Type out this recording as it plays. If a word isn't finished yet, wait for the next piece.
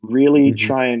really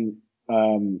try and,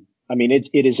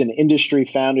 it is an industry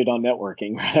founded on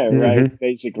networking, right?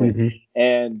 Basically.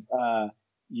 And,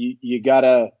 you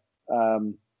gotta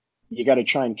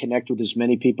try and connect with as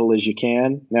many people as you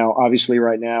can. Now, obviously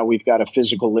right now we've got a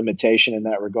physical limitation in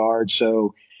that regard.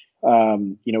 So,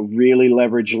 really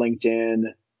leverage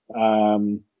LinkedIn.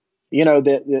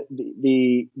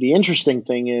 The interesting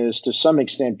thing is, to some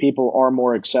extent, people are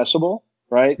more accessible,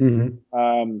 right?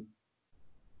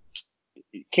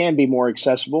 Can be more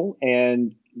accessible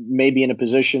and maybe in a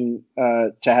position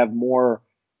to have more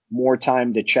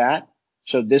time to chat.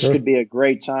 So this could be a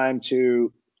great time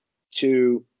to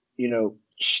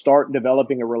start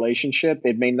developing a relationship.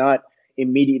 It may not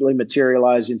immediately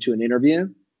materialize into an interview,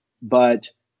 but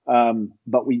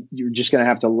you're just going to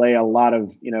have to lay a lot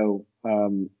of,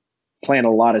 plant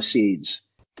a lot of seeds.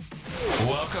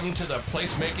 Welcome to the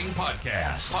Placemaking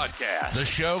Podcast. The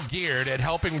show geared at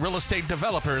helping real estate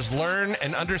developers learn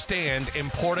and understand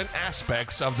important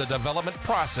aspects of the development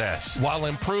process while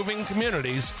improving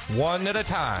communities one at a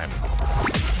time.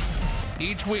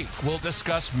 Each week, we'll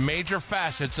discuss major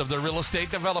facets of the real estate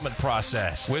development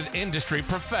process with industry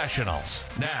professionals.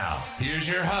 Now, here's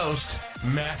your host,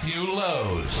 Matthew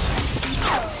Lowe's.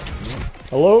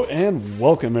 Hello and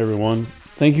welcome, everyone.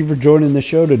 Thank you for joining the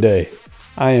show today.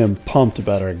 I am pumped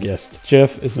about our guest.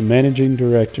 Jeff is a managing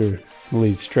director and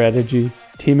leads strategy,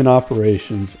 team and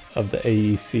operations of the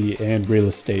AEC and real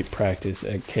estate practice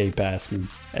at K. Bassman.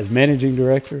 As managing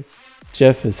director,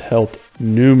 Jeff has helped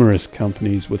numerous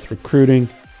companies with recruiting,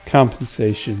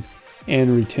 compensation,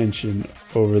 and retention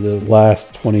over the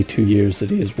last 22 years that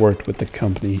he has worked with the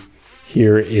company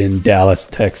here in Dallas,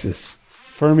 Texas.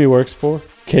 The firm he works for,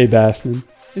 K. Bassman,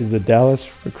 is a Dallas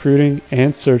recruiting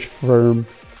and search firm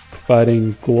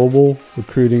providing global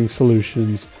recruiting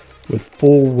solutions with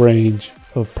full range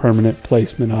of permanent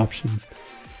placement options,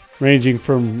 ranging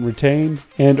from retained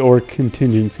and or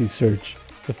contingency search.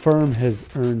 The firm has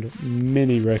earned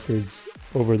many records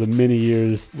over the many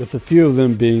years, with a few of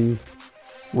them being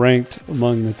ranked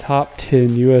among the top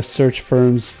 10 U.S. search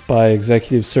firms by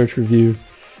Executive Search Review,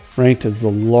 ranked as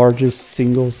the largest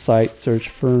single-site search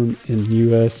firm in the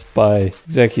U.S. by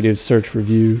Executive Search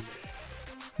Review,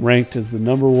 ranked as the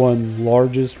number one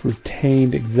largest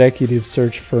retained executive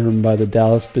search firm by the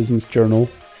Dallas Business Journal,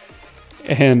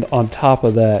 and on top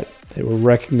of that, they were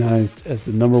recognized as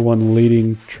the number one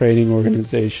leading training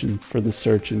organization for the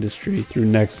search industry through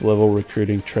Next Level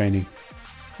Recruiting Training.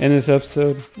 In this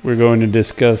episode, we're going to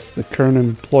discuss the current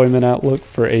employment outlook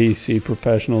for AEC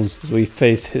professionals as we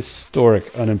face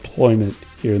historic unemployment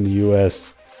here in the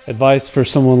U.S., advice for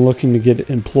someone looking to get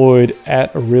employed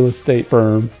at a real estate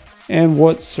firm, and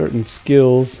what certain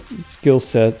skills and skill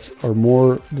sets are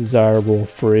more desirable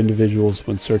for individuals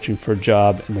when searching for a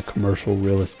job in the commercial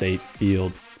real estate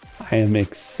field. I am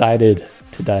excited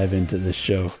to dive into this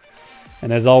show.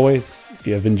 And as always, if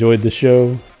you have enjoyed the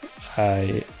show,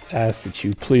 I ask that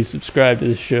you please subscribe to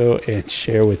the show and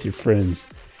share with your friends.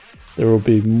 There will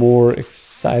be more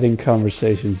exciting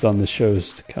conversations on the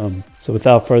shows to come. So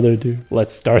without further ado,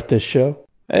 let's start this show.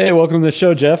 Hey, welcome to the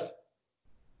show, Jeff.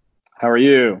 How are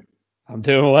you? I'm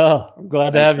doing well. I'm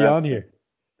glad to have you on here.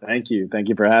 Thank you. Thank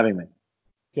you for having me.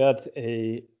 Got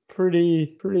a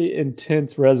pretty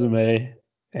intense resume.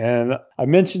 And I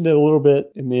mentioned it a little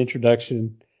bit in the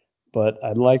introduction, but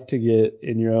I'd like to get,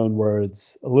 in your own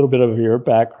words, a little bit of your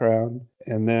background,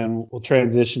 and then we'll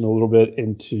transition a little bit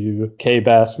into K.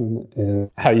 Bassman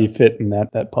and how you fit in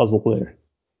that puzzle there.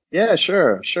 Yeah,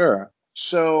 sure.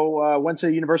 So went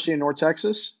to University of North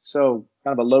Texas, so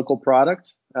kind of a local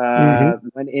product.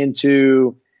 Went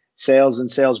into sales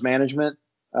and sales management,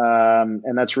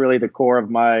 and that's really the core of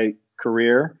my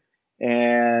career.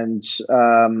 And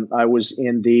I was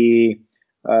in the,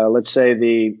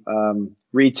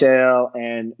 retail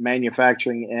and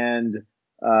manufacturing end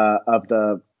of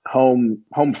the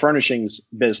home furnishings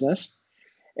business.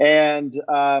 And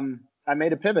I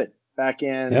made a pivot back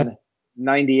in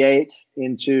 '98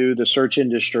 into the search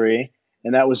industry,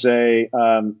 and that was a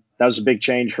big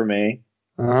change for me.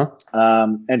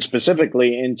 And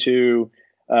specifically into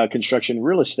construction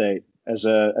real estate as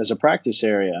a practice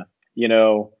area.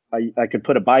 I could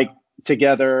put a bike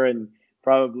together and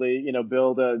probably,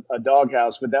 build a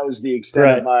doghouse, but that was the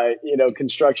extent of my,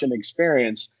 construction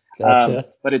experience. Gotcha.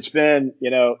 But it's been,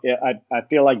 I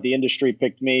feel like the industry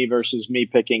picked me versus me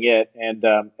picking it. And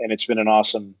it's been an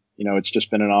awesome, it's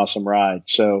just been an awesome ride.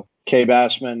 So K.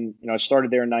 Bassman, I started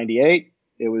there in '98.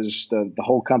 It was the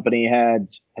whole company had,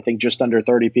 I think, just under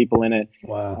 30 people in it.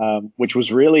 Wow. Which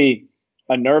was really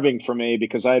unnerving for me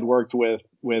because I had worked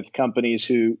with companies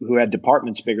who had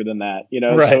departments bigger than that,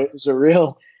 Right. So it was a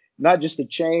real, not just a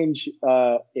change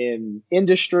in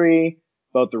industry,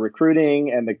 both the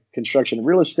recruiting and the construction and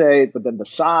real estate, but then the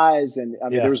size. And I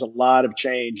mean, there was a lot of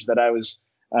change that I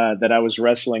was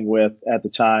wrestling with at the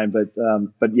time.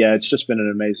 But yeah, it's just been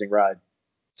an amazing ride.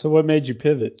 So what made you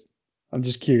pivot? I'm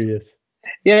just curious.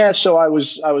 Yeah, so I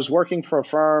was working for a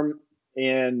firm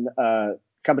in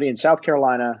company in South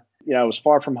Carolina. You know, I was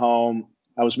far from home.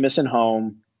 I was missing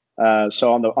home.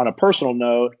 So on a personal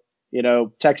note, you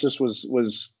know, Texas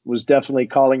was definitely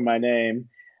calling my name.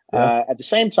 Yeah. At the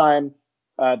same time,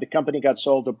 the company got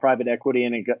sold to private equity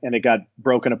and it got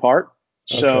broken apart.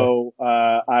 Okay. So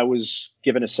I was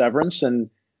given a severance and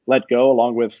let go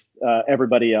along with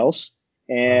everybody else.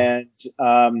 And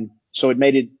so it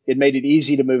made it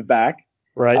easy to move back.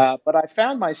 Right. But I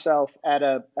found myself at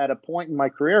a point in my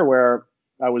career where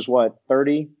I was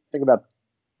 30, I think about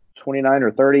 29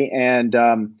 or 30, and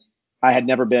I had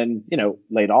never been, you know,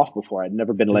 laid off before. I'd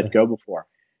never been let go before.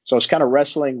 So I was kind of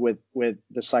wrestling with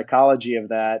the psychology of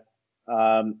that.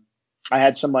 I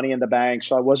had some money in the bank,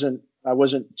 so I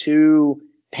wasn't too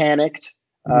panicked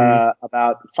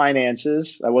about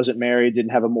finances. I wasn't married,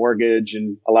 didn't have a mortgage,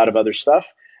 and a lot of other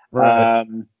stuff. Right.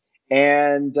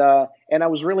 And I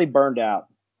was really burned out.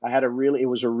 It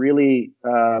was a really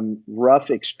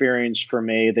rough experience for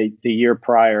me the year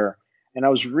prior, and I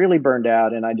was really burned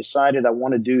out. And I decided I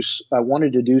wanted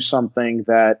to do something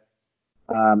that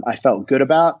I felt good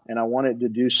about, and I wanted to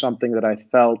do something that I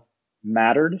felt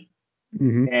mattered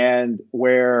and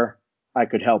where I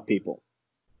could help people.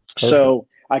 Perfect. So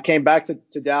I came back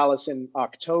to Dallas in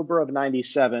October of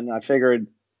 '97. I figured,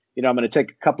 you know, I'm going to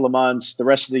take a couple of months, the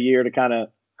rest of the year, to kind of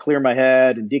clear my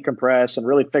head and decompress and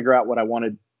really figure out what I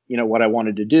wanted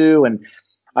to do. And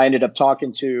I ended up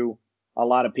talking to a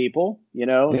lot of people, you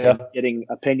know, and getting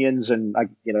opinions, and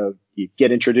you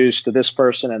get introduced to this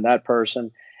person and that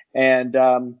person. And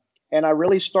I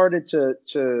really started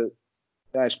to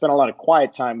I spent a lot of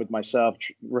quiet time with myself,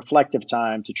 reflective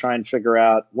time, to try and figure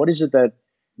out what is it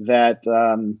that's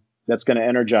going to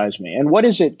energize me, and what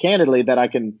is it, candidly, that I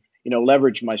can, you know,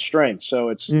 leverage my strengths. So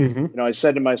it's, you know, I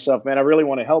said to myself, man, I really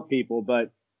want to help people,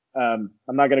 but I'm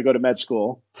not going to go to med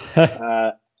school.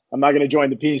 I'm not going to join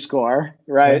the Peace Corps,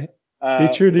 right? Be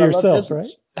true to yourself, right?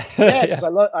 Yeah, because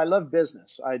I love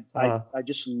business. I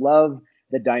just love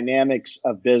the dynamics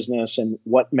of business and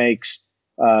what makes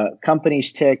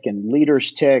companies tick and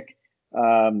leaders tick.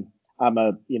 I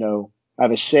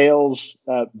have a sales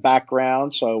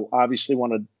background, so obviously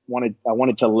I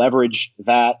wanted to leverage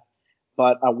that.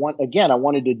 But I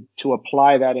wanted to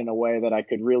apply that in a way that I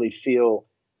could really feel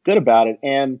good about it.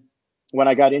 And when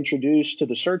I got introduced to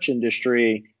the search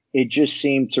industry, it just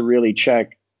seemed to really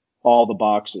check all the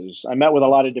boxes. I met with a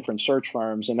lot of different search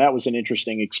firms, and that was an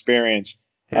interesting experience.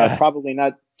 Probably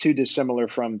not too dissimilar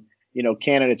from, you know,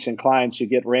 candidates and clients who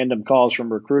get random calls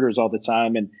from recruiters all the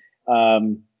time. And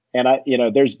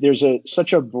there's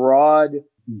such a broad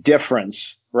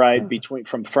difference, right,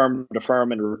 from firm to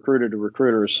firm and recruiter to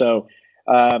recruiter. So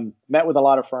met with a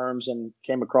lot of firms and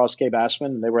came across Gabe Assman,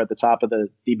 and they were at the top of the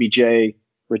DBJ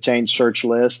retained search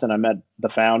list. And I met the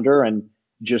founder and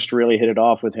just really hit it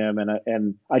off with him.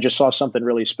 And I just saw something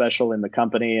really special in the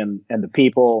company and the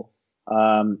people.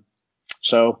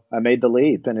 So I made the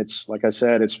leap, and it's, like I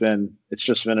said, it's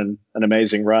just been an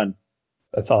amazing run.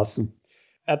 That's awesome.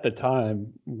 At the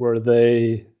time,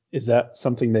 is that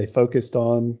something they focused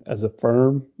on as a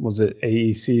firm? Was it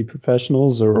AEC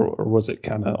professionals, or was it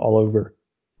kind of all over?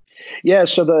 Yeah.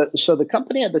 So the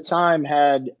company at the time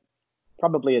had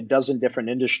probably a dozen different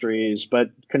industries, but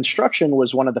construction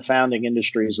was one of the founding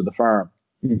industries of the firm.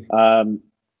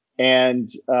 And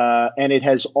it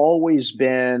has always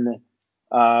been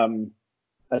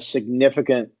a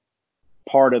significant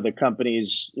part of the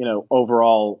company's, you know,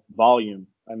 overall volume.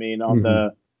 I mean, on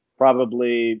the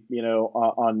probably, you know,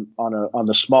 on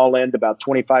the small end, about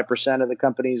 25% of the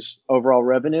company's overall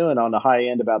revenue, and on the high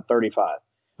end, about 35%.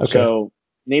 Okay. So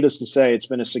needless to say, it's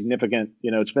been a significant,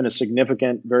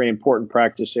 very important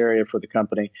practice area for the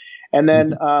company. And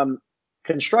then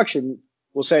construction,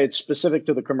 we'll say it's specific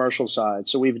to the commercial side.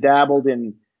 So we've dabbled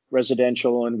in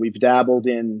residential, and we've dabbled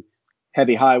in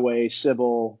heavy highway,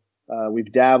 civil.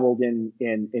 We've dabbled in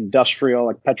industrial,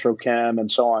 like petrochem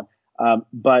and so on.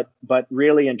 But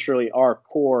really and truly, our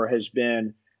core has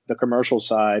been the commercial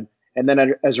side. And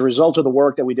then as a result of the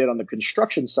work that we did on the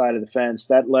construction side of the fence,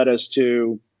 that led us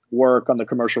to work on the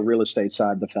commercial real estate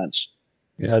side of the fence.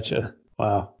 Gotcha.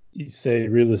 Wow. You say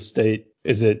real estate,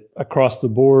 is it across the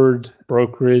board,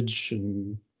 brokerage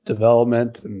and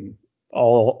development and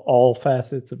all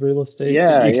facets of real estate?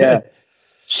 Yeah.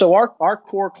 So our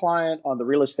core client on the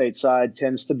real estate side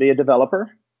tends to be a developer,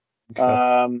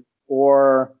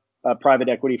 or a private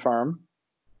equity firm,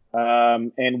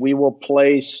 and we will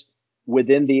place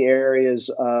within the areas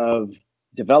of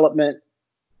development,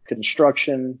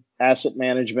 construction, asset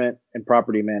management, and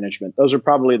property management. Those are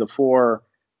probably the four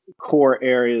core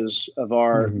areas of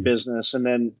our business. And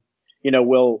then,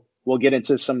 we'll get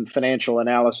into some financial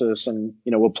analysis, and,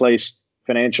 we'll place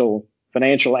financial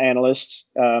analysts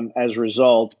as a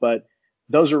result. But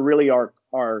those are really our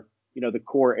the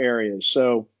core areas.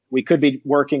 So we could be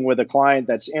working with a client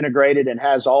that's integrated and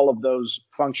has all of those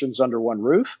functions under one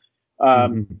roof.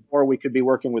 Or we could be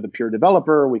working with a pure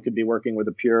developer. We could be working with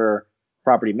a pure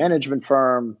property management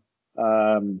firm.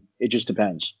 It just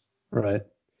depends. Right.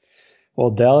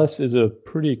 Well, Dallas is a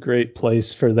pretty great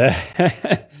place for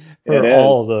that. For It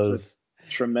all is. of those. It's a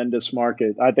tremendous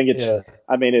market. I think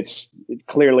it's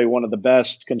clearly one of the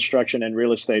best construction and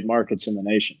real estate markets in the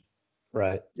nation.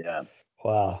 Right. Yeah.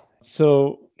 Wow.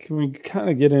 So can we kind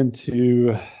of get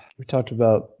into, we talked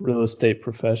about real estate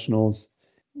professionals.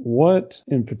 What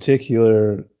in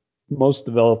particular, most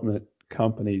development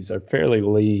companies are fairly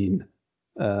lean,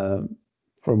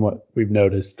 from what we've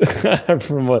noticed,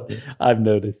 from what I've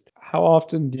noticed. How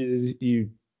often do you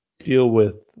deal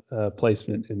with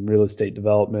placement in real estate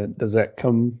development? Does that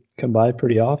come by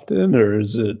pretty often, or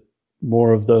is it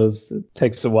more of those that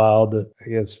takes a while to, I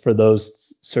guess, for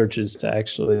those searches to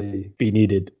actually be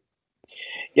needed?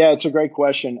 Yeah, it's a great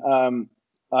question.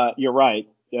 You're right.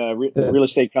 Real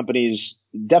estate companies,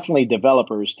 definitely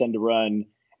developers, tend to run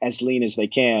as lean as they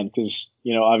can because,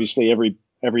 obviously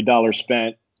every dollar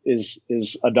spent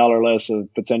is a dollar less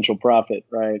of potential profit,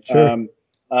 right? Sure.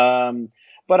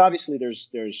 But obviously there's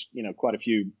quite a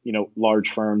few large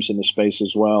firms in the space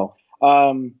as well.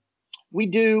 We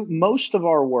do most of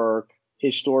our work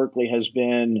historically has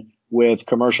been with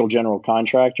commercial general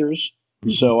contractors.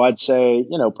 So I'd say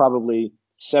probably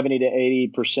 75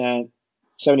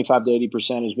 to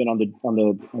 80% has been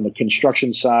on the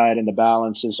construction side, and the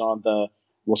balance is on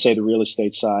we'll say the real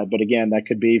estate side. But again, that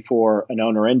could be for an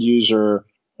owner end user.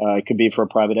 It could be for a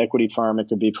private equity firm. It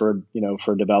could be for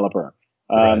a developer.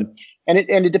 Right. And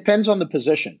it depends on the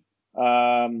position,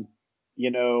 and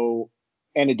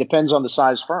it depends on the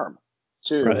size firm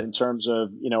too, Right. in terms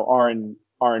of,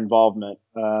 our involvement.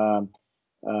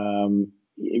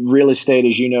 Real estate,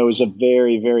 as you know, is a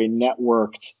very, very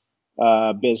networked,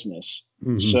 business.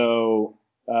 So,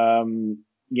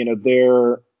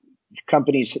 their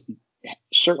companies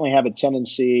certainly have a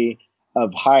tendency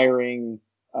of hiring,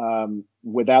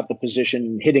 without the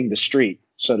position hitting the street,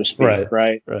 so to speak.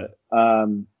 Right.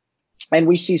 And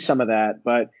we see some of that,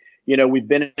 but, we've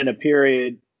been in a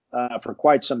period, for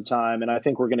quite some time. And I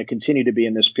think we're going to continue to be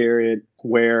in this period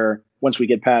where once we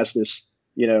get past this,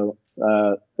 the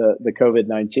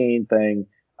COVID-19 thing,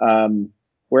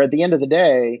 where at the end of the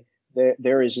day,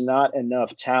 there is not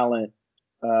enough talent,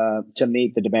 to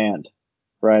meet the demand.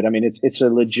 Right. I mean, it's a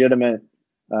legitimate,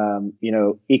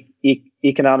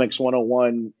 economics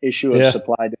 101 issue of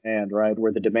supply demand, right?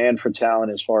 Where the demand for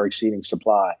talent is far exceeding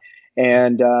supply.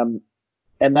 And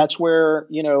that's where,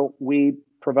 we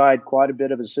provide quite a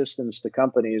bit of assistance to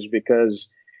companies because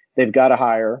they've got to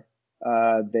hire.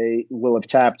 They will have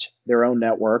tapped their own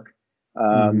network.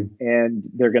 And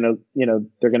they're going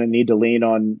to need to lean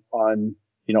on,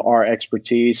 our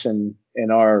expertise and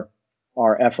our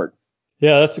effort.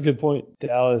 Yeah, that's a good point,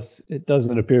 Dallas. It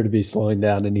doesn't appear to be slowing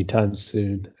down anytime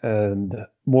soon, and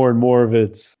more of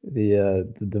it's the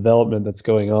development that's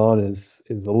going on is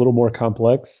a little more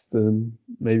complex than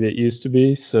maybe it used to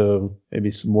be. So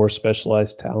maybe some more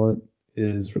specialized talent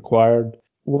is required.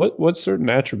 What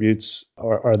certain attributes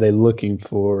are they looking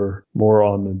for more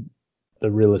on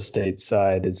the real estate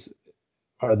side?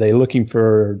 Are they looking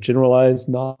for generalized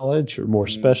knowledge or more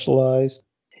specialized?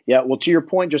 Yeah, well, to your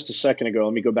point just a second ago,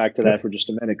 let me go back to that for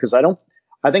just a minute, because I don't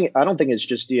think it's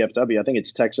just DFW. I think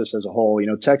it's Texas as a whole.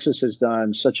 Texas has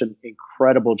done such an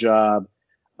incredible job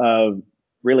of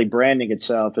really branding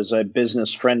itself as a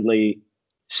business-friendly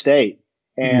state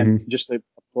and just a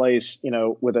place,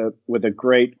 with a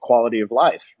great quality of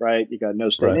life, right? You got no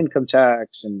state income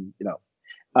tax and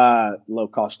low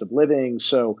cost of living.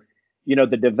 So,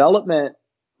 the development.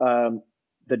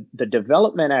 The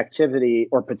development activity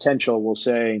or potential, we'll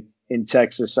say, in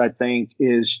Texas, I think,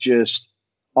 is just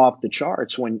off the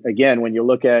charts. When you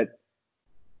look at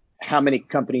how many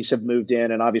companies have moved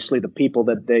in, and obviously the people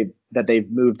that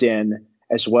they've moved in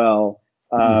as well,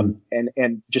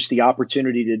 and just the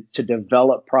opportunity to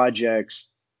develop projects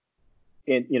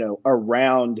in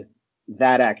around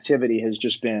that activity has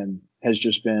just been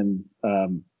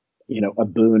a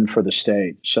boon for the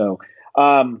state. So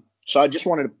I just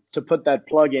wanted to put that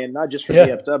plug in, not just for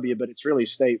DFW, but it's really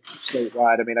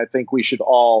statewide. I mean, I think we should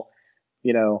all,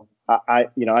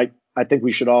 I think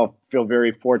we should all feel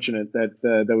very fortunate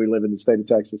that we live in the state of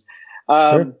Texas.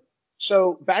 Sure.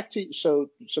 So back to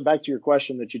your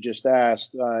question that you just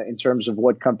asked in terms of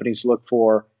what companies look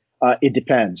for. It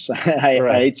depends. I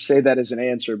hate to say that as an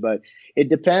answer, but it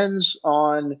depends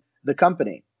on the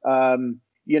company.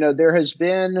 There has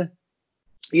been,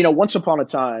 once upon a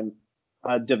time,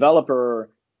 a developer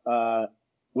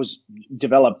was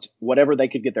developed whatever they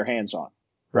could get their hands on,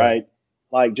 right?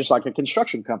 Like just like a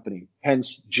construction company,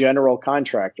 hence general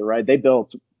contractor, right? They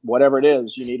built whatever it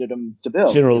is you needed them to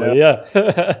build. Generally, yeah.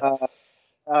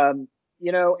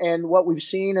 And what we've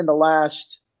seen in the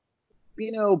last,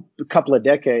 a couple of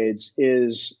decades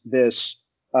is this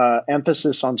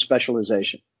emphasis on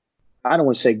specialization. I don't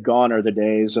want to say gone are the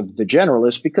days of the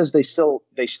generalists because they still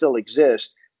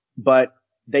exist, but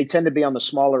they tend to be on the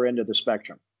smaller end of the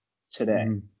spectrum today,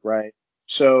 right?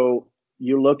 So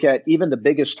you look at even the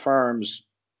biggest firms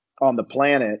on the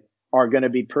planet are going to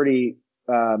be pretty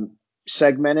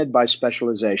segmented by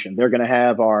specialization. They're going to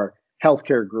have our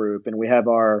healthcare group, and we have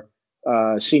our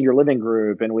senior living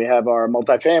group, and we have our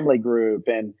multifamily group,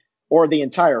 or the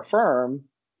entire firm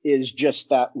is just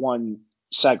that one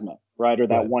segment, right? Or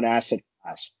that one asset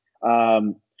class.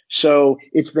 So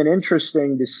it's been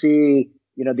interesting to see,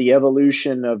 the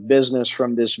evolution of business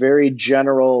from this very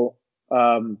general,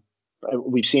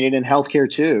 we've seen it in healthcare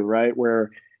too, right?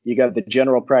 Where you got the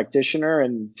general practitioner,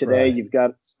 and today you've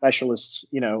got specialists,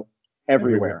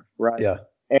 everywhere, right? Yeah.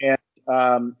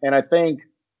 And I think,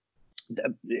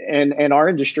 and our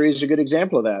industry is a good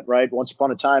example of that, right? Once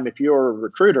upon a time, if you're a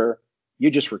recruiter, you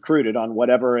just recruited on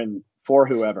whatever and for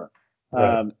whoever.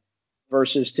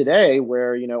 Versus today,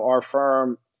 where our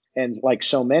firm, and like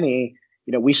so many,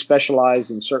 we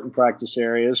specialize in certain practice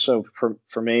areas. So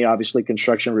for me, obviously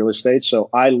construction, real estate. So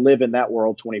I live in that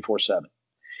world 24/7.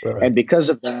 And because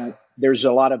of that, there's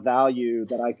a lot of value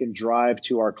that I can drive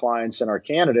to our clients and our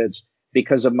candidates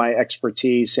because of my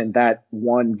expertise in that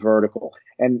one vertical.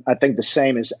 And I think the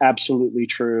same is absolutely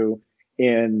true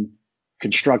in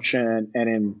construction and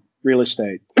in real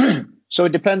estate. So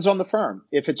it depends on the firm.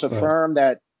 If it's a firm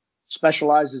that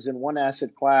specializes in one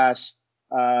asset class,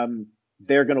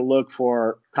 they're going to look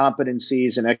for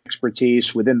competencies and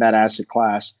expertise within that asset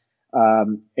class.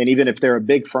 And even if they're a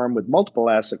big firm with multiple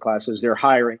asset classes, they're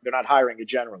not hiring a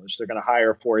generalist. They're going to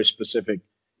hire for a specific,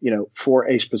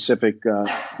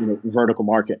 vertical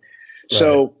market.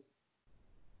 So,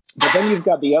 but then you've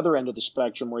got the other end of the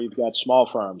spectrum where you've got small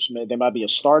firms. They might be a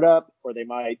startup, or they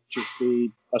might just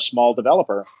be a small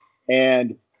developer,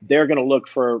 and they're going to look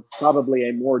for probably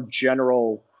a more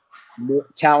general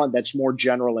talent that's more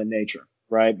general in nature,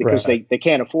 right? Because they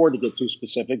can't afford to get too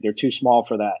specific. They're too small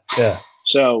for that. Yeah.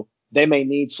 So they may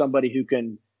need somebody who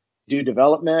can do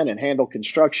development and handle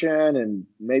construction and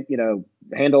maybe,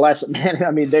 handle asset management.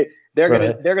 I mean, they're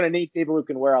going to need people who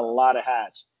can wear a lot of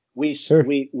hats. I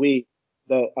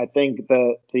think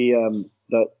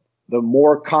the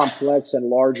more complex and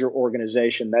larger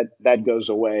organization that goes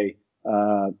away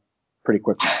pretty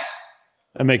quickly.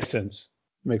 That makes sense.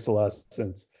 Makes a lot of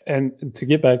sense. And to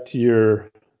get back to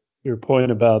your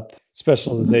point about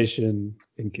specialization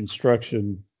in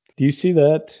construction, do you see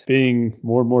that being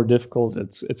more and more difficult?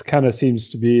 It's kind of seems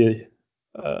to be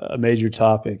a major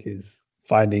topic, is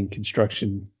finding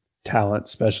construction talent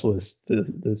specialists,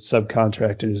 the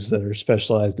subcontractors that are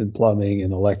specialized in plumbing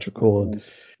and electrical. And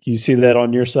do you see that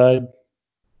on your side?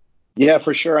 Yeah,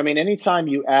 for sure. I mean, anytime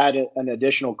you add an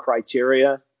additional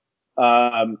criteria,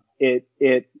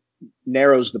 it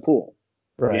narrows the pool.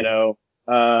 Right.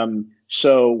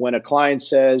 So when a client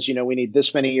says, we need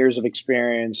this many years of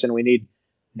experience, and we need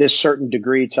this certain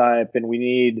degree type, and we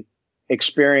need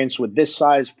experience with this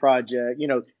size project,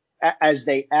 as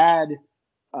they add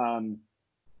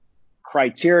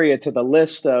criteria to the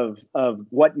list of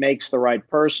what makes the right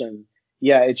person,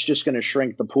 it's just going to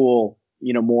shrink the pool,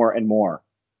 more and more.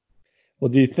 Well,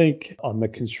 do you think on the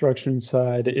construction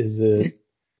side, is it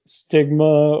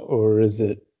stigma, or is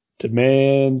it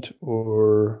demand,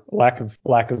 or lack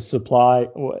of supply?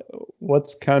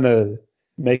 What's kind of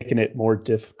making it more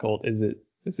difficult? Is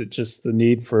it just the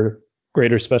need for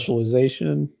greater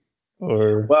specialization,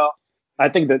 or I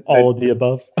think that all of the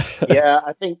above? Yeah,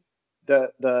 I think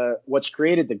the what's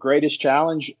created the greatest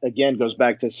challenge again goes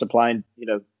back to supply and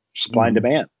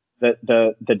demand.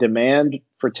 The demand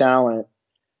for talent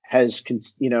has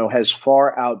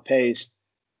far outpaced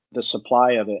the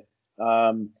supply of it.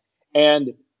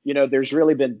 And there's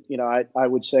really been, I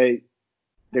would say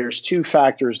there's two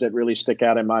factors that really stick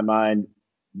out in my mind,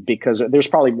 because there's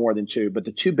probably more than two, but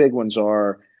the two big ones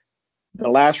are the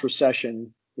last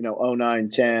recession, 09,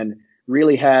 10,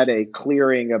 really had a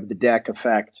clearing of the deck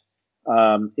effect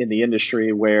in the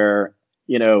industry where,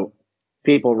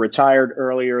 people retired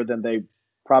earlier than they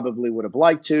probably would have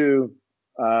liked to.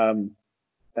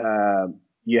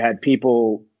 You had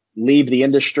people leave the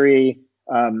industry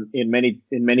in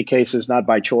many cases not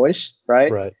by choice,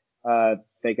 right? Right.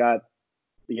 They got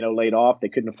laid off. They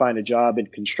couldn't find a job in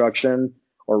construction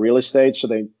or real estate, so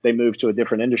they moved to a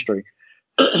different industry.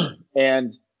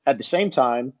 And at the same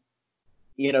time,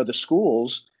 the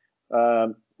schools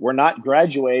were not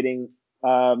graduating,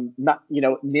 not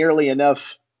nearly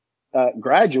enough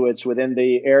graduates within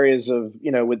the areas of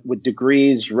with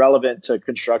degrees relevant to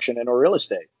construction and or real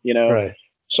estate. Right.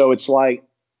 So it's like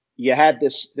you had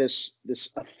this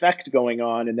effect going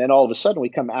on, and then all of a sudden we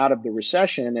come out of the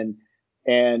recession,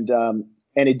 and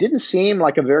it didn't seem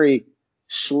like a very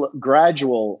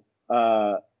gradual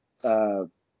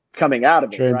coming out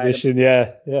of it. Transition.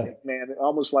 Right? Yeah. Man,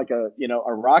 almost like a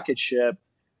rocket ship.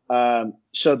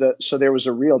 So there was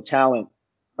a real talent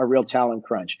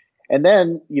crunch. And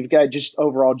then you've got just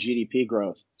overall GDP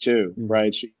growth too,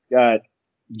 right? So you've got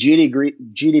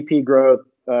GDP growth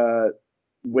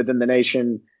within the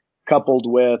nation, coupled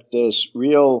with this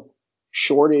real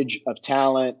shortage of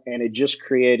talent, and it just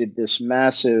created this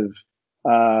massive,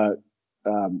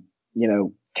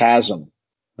 chasm.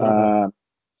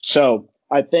 So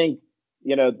I think,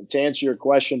 to answer your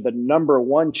question, the number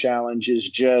one challenge is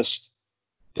just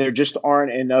there just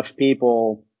aren't enough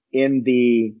people in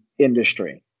the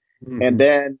industry. And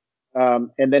then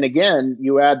again,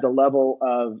 you add the level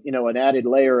of, an added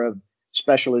layer of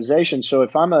specialization. So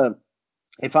if I'm a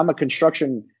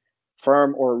construction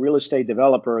firm or a real estate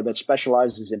developer that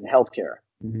specializes in healthcare,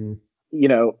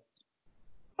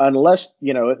 unless,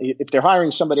 if they're hiring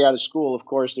somebody out of school, of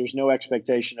course, there's no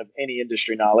expectation of any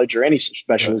industry knowledge or any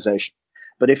specialization.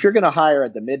 Right. But if you're going to hire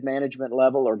at the mid-management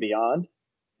level or beyond,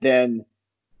 then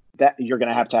that you're going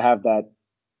to have that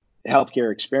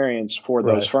healthcare experience for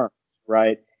those firms,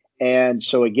 right? And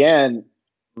so again,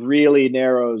 really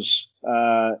narrows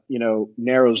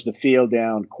the field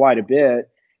down quite a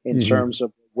bit in terms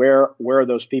of where are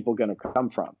those people going to come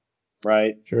from,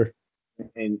 right? Sure.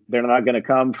 And they're not going to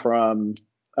come from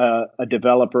a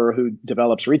developer who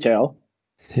develops retail.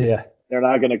 Yeah. They're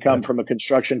not going to come from a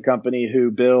construction company who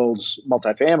builds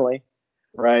multifamily,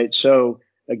 right? So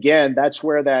again, that's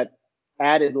where that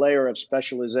added layer of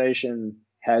specialization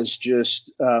has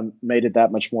just made it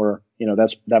that much more,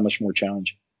 that's that much more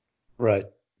challenging. Right.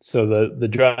 So the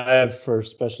drive for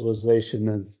specialization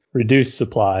has reduced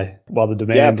supply while the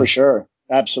demand. Yeah, for sure.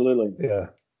 Absolutely. Yeah.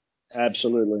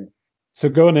 Absolutely. So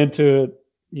going into it,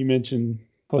 you mentioned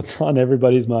what's on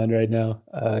everybody's mind right now,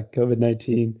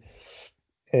 COVID-19.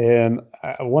 And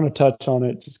I want to touch on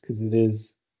it just because it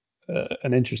is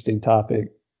an interesting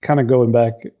topic, kind of going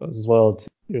back as well to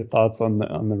your thoughts on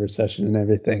the recession and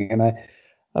everything. And I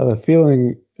have a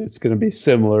feeling it's going to be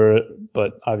similar,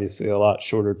 but obviously a lot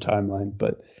shorter timeline.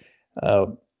 But I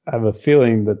have a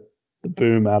feeling that the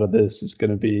boom out of this is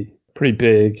going to be pretty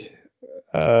big.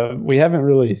 We haven't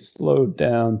really slowed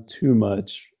down too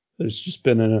much. There's just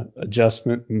been an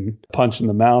adjustment and punch in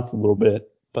the mouth a little bit.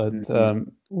 But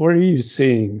what are you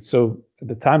seeing? So at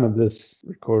the time of this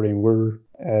recording, we're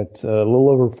at a little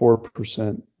over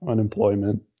 4%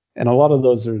 unemployment. And a lot of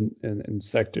those are in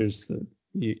sectors that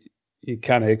you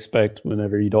kind of expect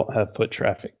whenever you don't have foot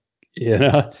traffic,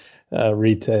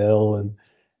 retail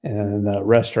and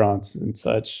restaurants and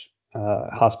such,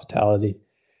 hospitality.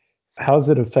 How's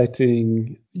it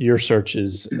affecting your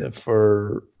searches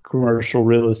for commercial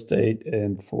real estate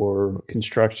and for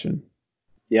construction?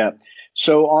 Yeah.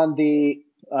 So on the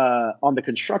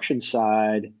construction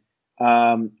side,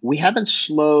 we haven't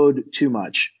slowed too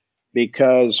much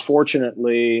because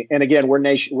fortunately, and again,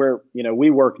 we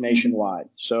work nationwide,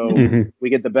 so we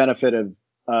get the benefit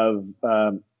of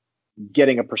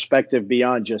getting a perspective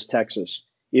beyond just Texas,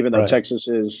 even though Texas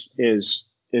is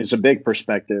a big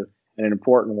perspective and an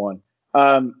important one.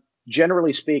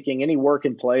 Generally speaking, any work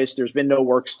in place, there's been no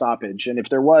work stoppage. And if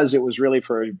there was, it was really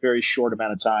for a very short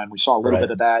amount of time. We saw a little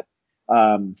bit of that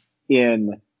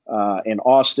in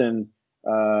Austin.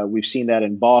 We've seen that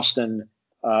in Boston.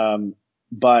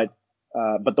 But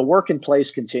the work in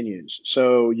place continues.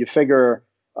 So you figure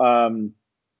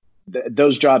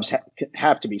those jobs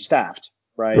have to be staffed,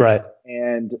 right? Right.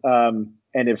 And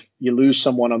if you lose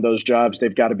someone on those jobs,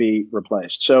 they've got to be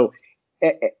replaced. So,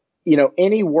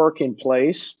 any work in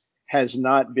place has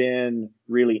not been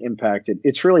really impacted.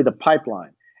 It's really the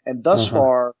pipeline. And thus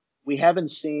far, we haven't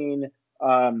seen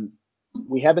a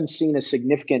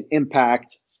significant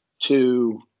impact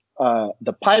to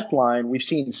the pipeline. We've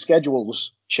seen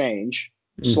schedules change,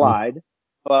 slide,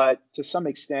 but to some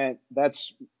extent,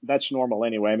 that's normal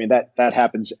anyway. I mean, that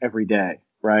happens every day,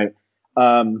 right?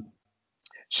 Um,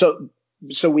 so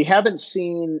we haven't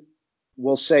seen,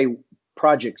 we'll say,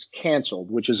 projects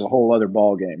canceled, which is a whole other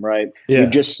ballgame, right? We've Yeah.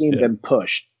 just seen Yeah. them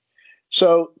pushed.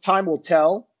 So time will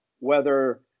tell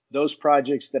whether those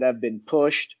projects that have been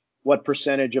pushed, what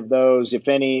percentage of those, if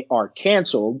any, are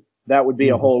canceled. That would be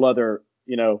a whole other,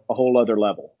 a whole other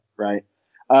level, right?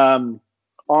 Um,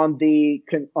 on the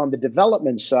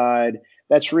development side,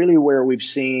 that's really where we've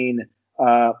seen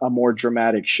a more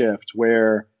dramatic shift,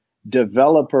 where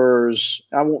developers,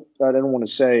 I don't want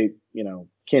to say,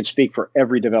 can't speak for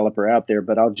every developer out there,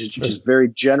 but I'll just very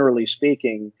generally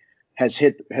speaking, has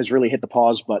really hit the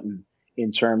pause button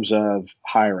in terms of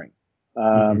hiring,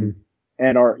 and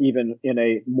are even in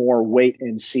a more wait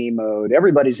and see mode.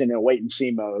 Everybody's in a wait and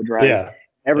see mode, right? Yeah.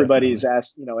 Everybody's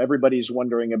asked, everybody's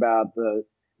wondering about the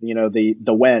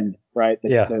when, right?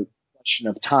 The question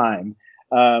of time.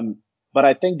 But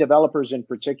I think developers in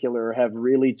particular have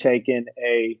really taken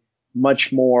a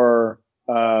much more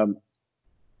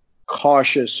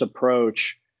cautious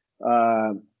approach,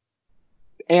 and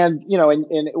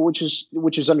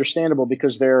which is understandable,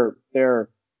 because they're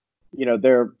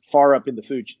far up in the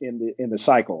food in the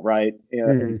cycle, right?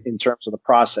 In terms of the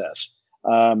process,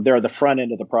 they're at the front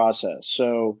end of the process.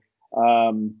 So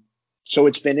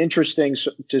it's been interesting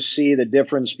to see the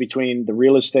difference between the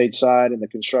real estate side and the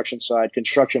construction side.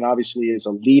 Construction obviously is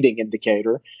a leading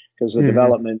indicator, because the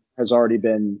development has already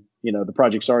been, the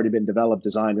project's already been developed,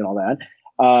 designed, and all that.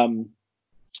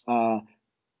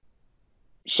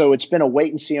 So it's been a wait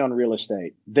and see on real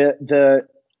estate. The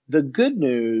good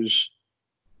news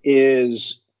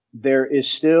is there is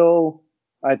still,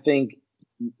 I think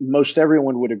most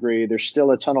everyone would agree, there's still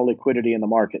a ton of liquidity in the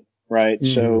market, right?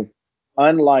 So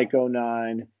unlike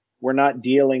 '09, we're not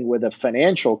dealing with a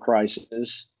financial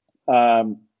crisis.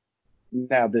 Now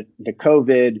the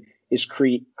COVID is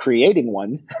creating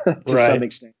one to some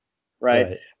extent,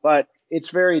 right? But it's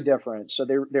very different. So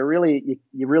they're really,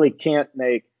 you really can't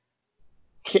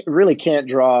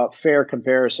draw a fair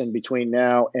comparison between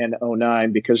now and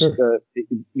 '09, because the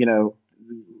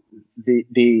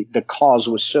cause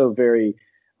was so very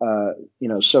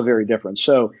different.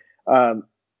 So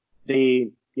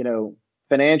the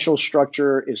financial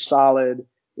structure is solid.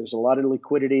 There's a lot of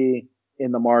liquidity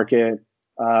in the market.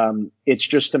 It's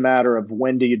just a matter of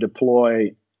when do you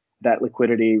deploy that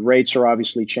liquidity. Rates are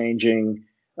obviously changing.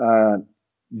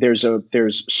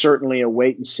 There's certainly a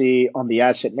wait and see on the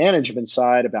asset management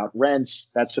side about rents.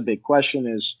 That's a big question,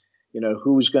 is,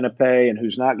 who's going to pay and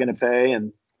who's not going to pay.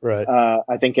 And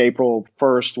I think April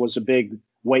 1st was a big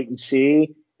wait and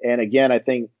see. And again, I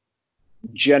think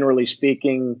generally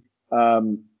speaking,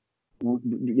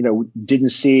 didn't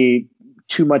see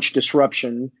too much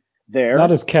disruption there.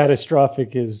 Not as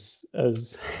catastrophic as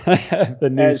the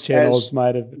news channels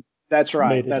might have. That's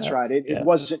right. It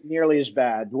wasn't nearly as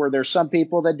bad. Were there some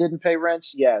people that didn't pay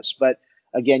rents? Yes. But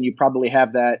again, you probably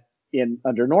have that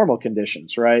under normal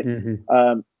conditions, right?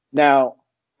 Now,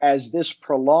 as this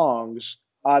prolongs,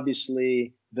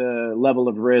 obviously the level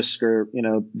of risk, or,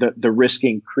 the risk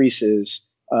increases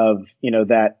of,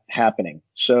 that happening.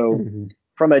 So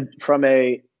from a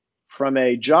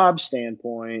job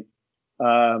standpoint,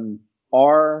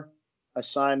 our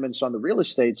assignments on the real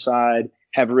estate side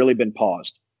have really been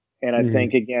paused. And I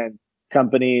think, again,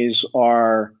 companies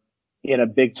are in a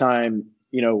big time,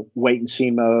 wait and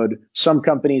see mode. Some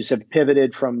companies have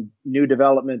pivoted from new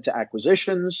development to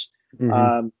acquisitions.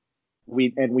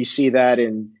 We see that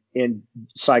in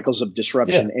cycles of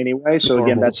disruption anyway. So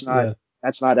again, that's not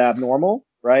abnormal,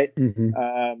 right? And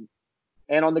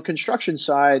on the construction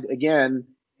side, again,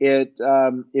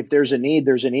 if there's a need,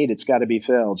 there's a need. It's got to be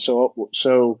filled.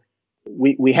 So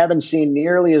we haven't seen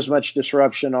nearly as much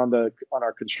disruption on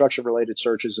our construction related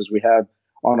searches as we have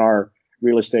on our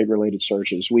real estate related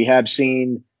searches. We have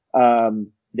seen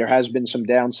there has been some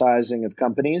downsizing of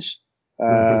companies.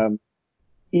 It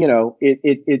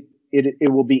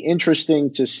will be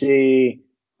interesting to see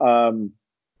the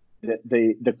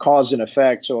cause and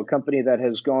effect. So a company that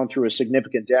has gone through a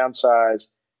significant downsize,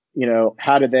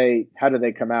 how do they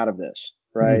come out of this,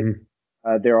 right?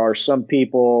 There are some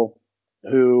people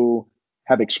who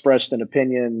have expressed an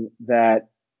opinion that,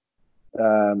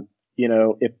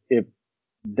 if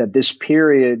that this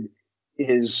period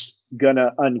is going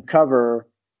to uncover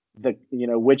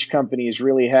which companies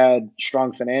really had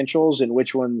strong financials and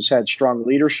which ones had strong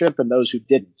leadership and those who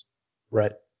didn't.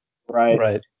 Right.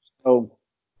 So,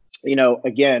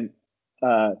 again,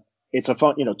 it's a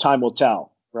fun, time will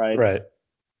tell. Right.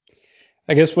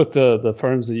 I guess with the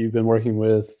firms that you've been working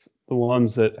with, the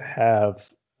ones that have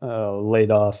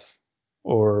laid off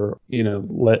or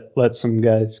let some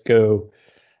guys go.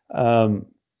 Um,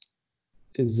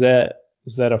 is that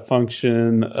a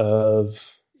function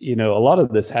of a lot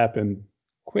of this happened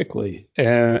quickly,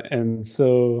 and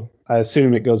so I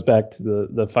assume it goes back to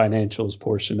the financials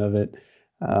portion of it.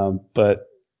 But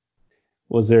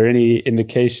was there any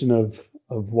indication of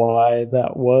why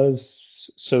that was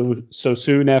so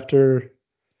soon after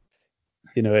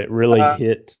it really Uh,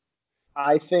 hit?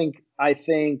 I think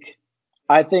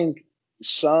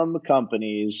some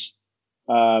companies,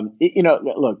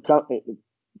 look,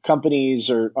 companies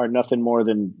are nothing more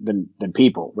than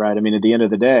people, right? I mean, at the end of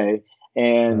the day,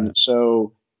 and Right.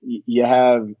 so you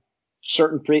have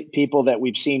certain people that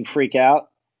we've seen freak out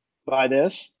by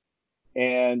this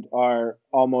and are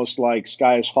almost like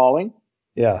sky is falling,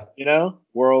 Yeah.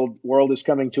 world is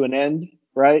coming to an end,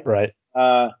 right? Right.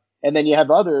 Uh, and then you have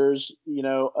others,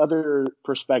 other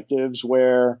perspectives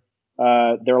where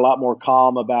they're a lot more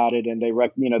calm about it, and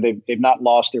they've not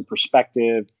lost their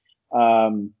perspective.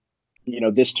 Um,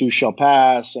 this too shall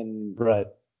pass, and Right.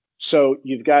 so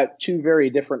you've got two very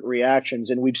different reactions,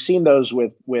 and we've seen those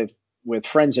with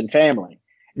friends and family.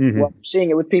 Well, Hmm. I'm seeing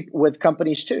it with people, with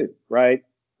companies too, right?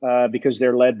 Because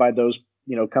they're led by those,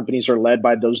 companies are led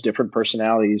by those different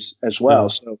personalities as well. Yeah.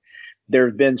 So there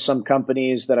have been some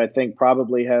companies that I think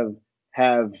probably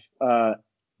have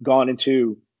gone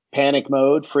into panic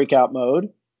mode, freak out mode,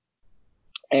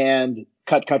 and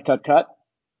cut,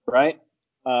 right?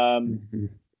 Um, Hmm.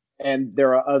 and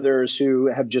there are others who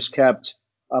have just kept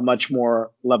a much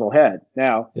more level head.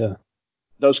 Now, Yeah.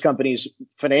 those companies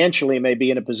financially may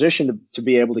be in a position to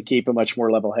be able to keep a much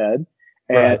more level head,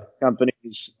 and Right.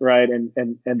 companies, right, and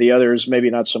the others maybe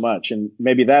not so much, and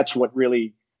maybe that's what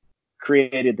really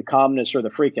created the calmness or the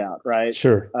freak out, right?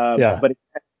 Sure. Yeah. But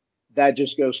that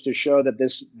just goes to show that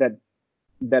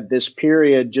this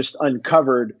period just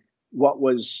uncovered what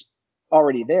was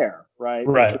already there, right?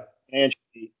 Which Right. was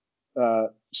financially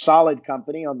solid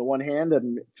company on the one hand,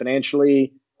 and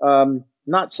financially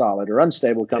not solid or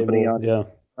unstable company Stable. on. Yeah.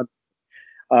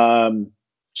 Um,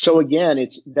 so again,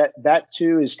 it's that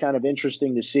too is kind of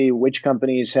interesting to see which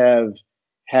companies have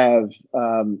have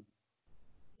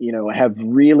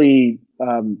really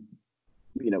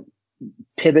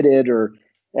pivoted, or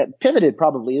pivoted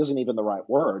probably isn't even the right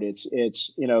word. It's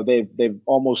they've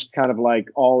almost kind of like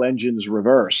all engines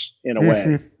reverse in a way,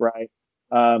 Hmm. right?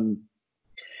 Um,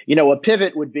 a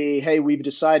pivot would be, hey, we've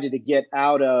decided to get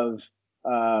out of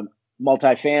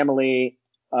multifamily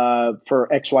for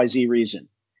XYZ reason.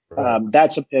 Right.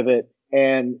 That's a pivot.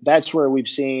 And that's where we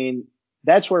stand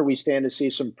to see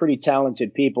some pretty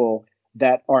talented people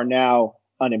that are now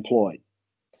unemployed,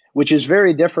 which is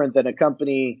very different than a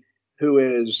company who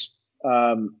is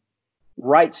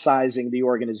right sizing the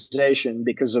organization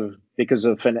because of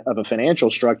a financial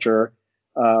structure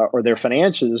or their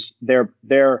finances.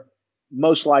 They're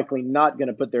most likely not going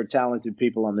to put their talented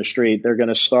people on the street. They're going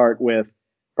to start with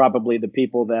probably the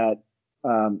people that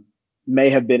may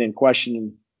have been in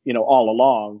question, all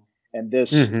along. And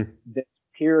Hmm. this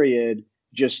period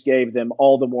just gave them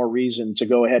all the more reason to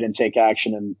go ahead and take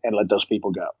action and let those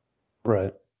people go.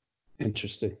 Right.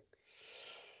 Interesting.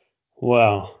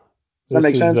 Wow. Does that This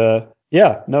make is sense?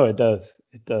 yeah, no, it does.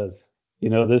 It does.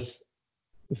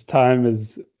 This time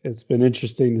it's been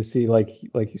interesting to see, like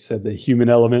you said, the human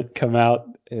element come out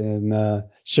and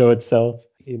show itself.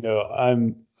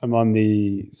 I'm on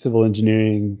the civil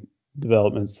engineering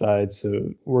development side, so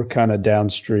we're kind of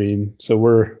downstream. So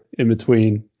we're in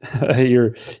between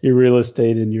your real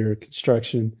estate and your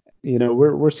construction.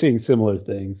 We're seeing similar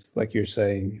things, like you're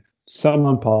saying. Some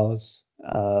on pause,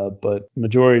 but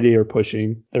majority are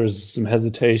pushing. There was some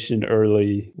hesitation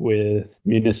early with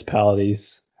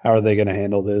municipalities. How are they going to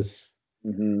handle this?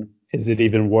 Mm-hmm. Is it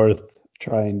even worth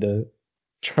trying to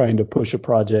push a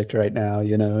project right now?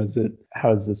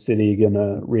 How is the city going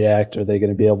to react? Are they going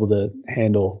to be able to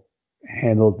handle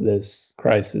this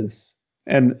crisis?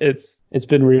 And it's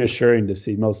been reassuring to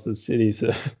see most of the cities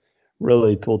have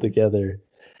really pulled together.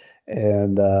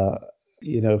 And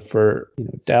for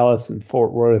Dallas and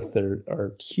Fort Worth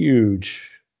are huge,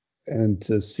 and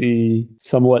to see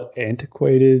somewhat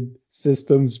antiquated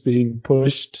systems being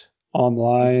pushed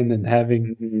online and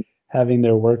Mm-hmm. having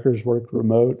their workers work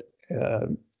remote,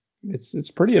 it's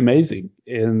pretty amazing.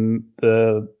 In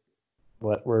the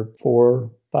what we're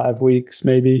 4 5 weeks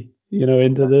maybe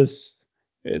into this,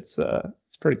 it's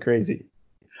pretty crazy.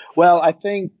 Well, I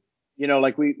think,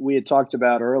 like we had talked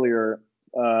about earlier,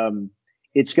 um,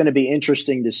 it's going to be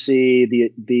interesting to see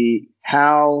the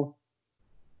how,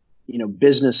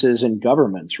 businesses and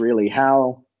governments really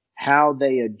how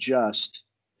they adjust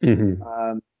Hmm.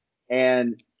 um,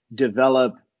 and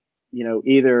develop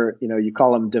either, you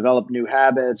call them develop new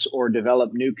habits or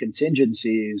develop new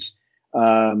contingencies,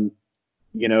 for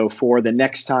the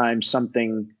next time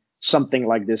something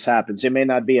like this happens. It may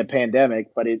not be a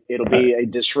pandemic, but it'll be a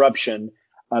disruption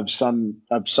of some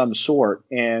sort.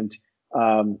 And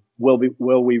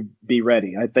will we be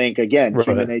ready? I think, again,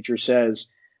 human nature says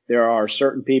there are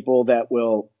certain people that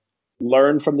will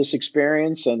learn from this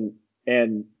experience and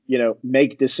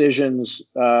make decisions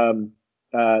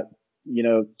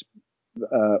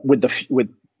with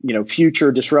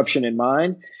future disruption in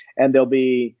mind, and there'll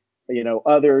be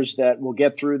others that will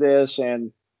get through this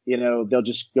and they'll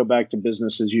just go back to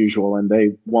business as usual, and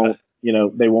they won't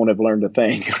have learned a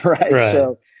thing. Right.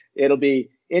 So it'll be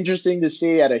interesting to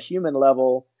see at a human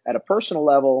level, at a personal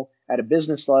level, at a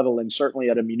business level, and certainly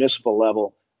at a municipal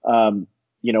level,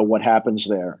 what happens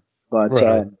there. But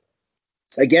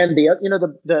again,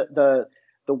 the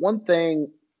one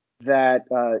thing that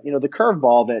the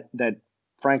curveball that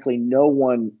frankly no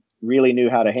one really knew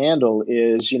how to handle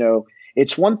is,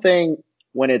 it's one thing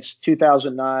when it's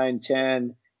 2009,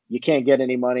 10, you can't get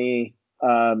any money,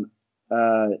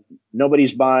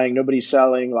 nobody's buying, nobody's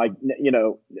selling, like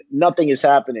nothing is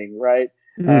happening, right?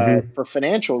 For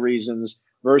financial reasons,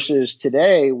 versus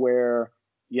today where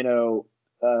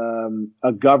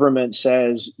a government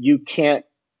says you can't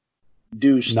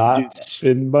do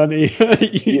spend money.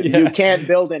 You can't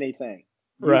build anything.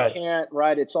 You Right. can't,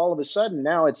 right? It's all of a sudden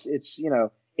now it's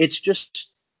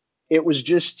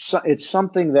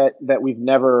something that we've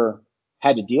never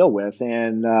had to deal with,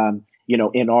 and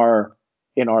in our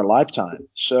lifetime.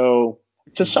 So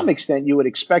to some extent, you would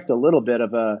expect a little bit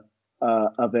of a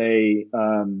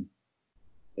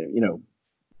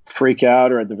freak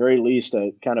out, or at the very least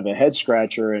a kind of a head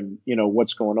scratcher, and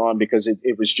what's going on, because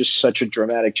it was just such a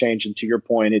dramatic change. And to your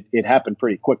point, it happened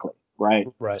pretty quickly, right?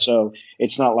 So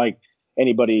it's not like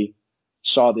anybody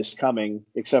saw this coming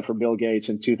except for Bill Gates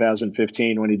in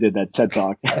 2015 when he did that TED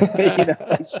Talk.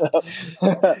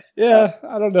 Yeah,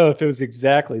 I don't know if it was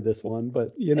exactly this one,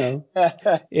 but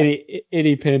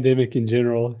any pandemic in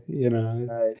general,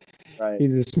 right.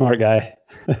 He's a smart guy.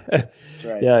 That's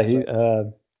right. Yeah,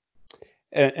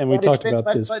 and we talked about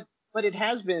this. But it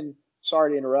has been,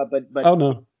 sorry to interrupt, but oh,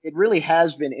 no. It really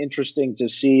has been interesting to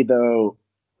see, though,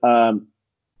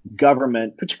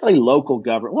 government, particularly local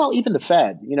government, well, even the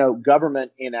Fed,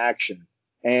 government in action.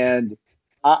 And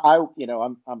I'm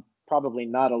probably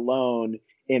not alone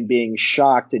in being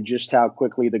shocked at just how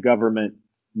quickly the government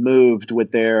moved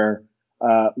with their,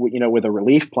 with a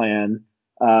relief plan,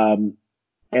 and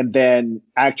then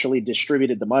actually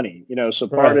distributed the money. So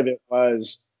part of it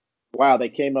was, wow, they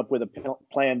came up with a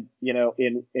plan,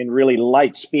 in really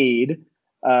light speed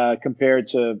compared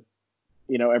to,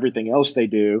 everything else they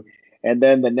do. And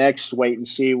then the next wait and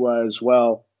see was,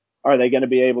 well, are they going to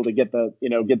be able to get the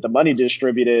money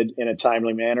distributed in a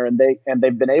timely manner? And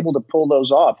they've been able to pull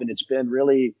those off, and it's been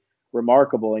really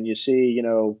remarkable. And you see,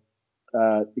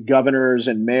 governors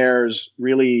and mayors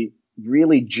really,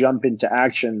 really jump into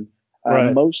action.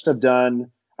 Most have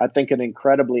done, I think, an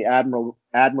incredibly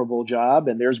admirable job,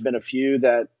 and there's been a few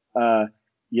that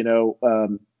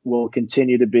will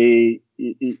continue to be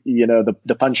the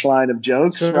punchline of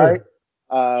jokes, right?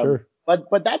 Sure.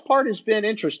 But that part has been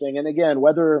interesting. And again,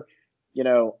 whether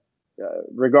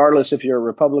regardless if you're a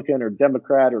Republican or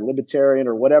Democrat or Libertarian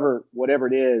or whatever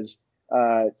it is,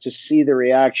 to see the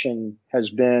reaction has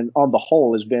been, on the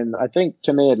whole, I think,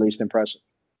 to me at least, impressive.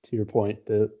 To your point,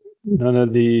 that none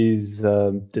of these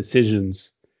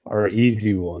decisions are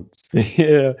easy ones.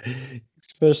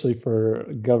 Especially for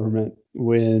government,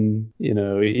 when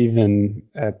even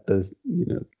at the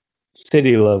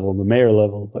city level, the mayor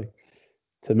level, like,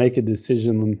 to make a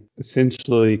decision,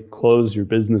 essentially close your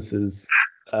businesses,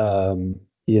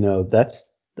 that's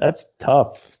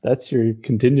tough. That's your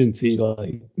contingency,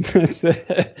 like.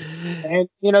 And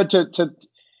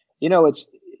it's,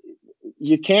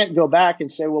 you can't go back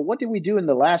and say, well, what did we do in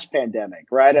the last pandemic,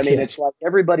 right? I mean, It's like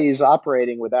everybody's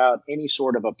operating without any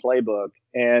sort of a playbook.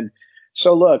 And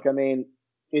so, look, I mean,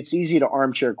 it's easy to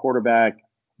armchair quarterback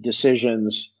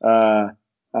decisions,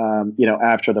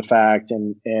 after the fact,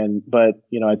 but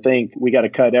I think we got to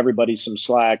cut everybody some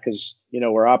slack, because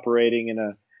we're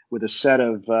operating with a set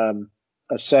of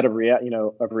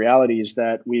realities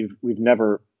that we've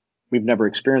never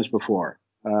experienced before.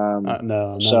 No,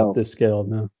 not at this scale,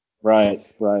 no. Right.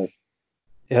 Yeah,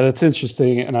 that's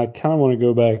interesting, and I kind of want to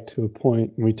go back to a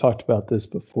point, and we talked about this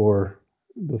before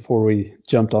we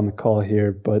jumped on the call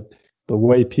here, but the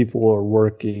way people are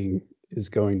working is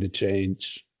going to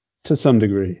change to some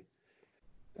degree.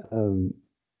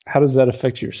 How does that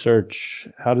affect your search?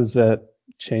 How does that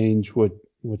change what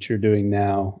what you're doing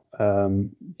now. Do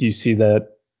you see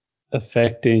that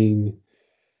affecting,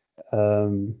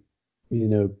 um,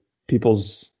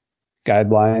 people's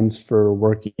guidelines for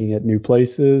working at new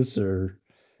places, or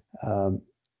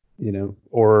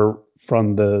or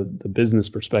from the business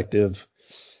perspective,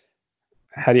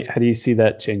 how do you see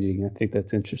that changing? I think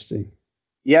that's interesting.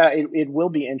 Yeah, it will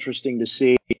be interesting to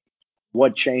see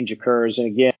what change occurs. And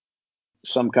again,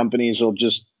 some companies will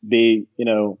just be,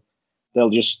 they'll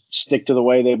just stick to the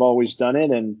way they've always done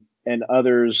it, and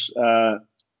others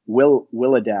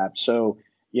will adapt. So,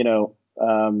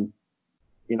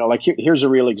 like here's a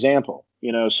real example.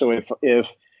 So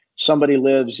if somebody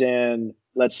lives in,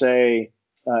 let's say,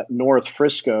 North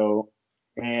Frisco,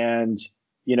 and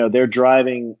they're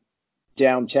driving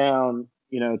downtown,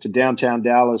 to downtown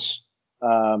Dallas,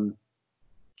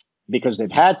 because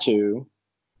they've had to,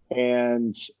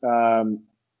 and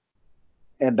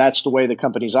that's the way the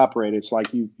companies operate. It's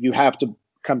like you have to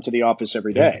come to the office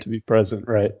every day. To be present,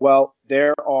 right? Well,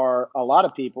 there are a lot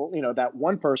of people, that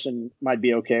one person might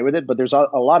be okay with it, but there's a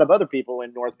lot of other people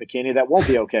in North McKinney that won't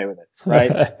be okay with it,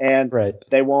 right? And right.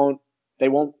 they won't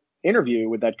interview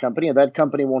with that company, and that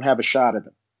company won't have a shot at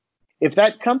them. If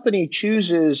that company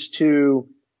chooses to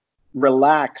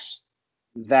relax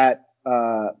that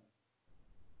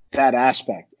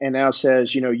aspect and now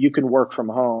says, you can work from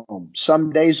home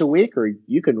some days a week, or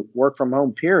you can work from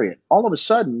home, period. All of a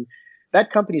sudden,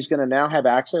 that company is going to now have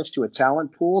access to a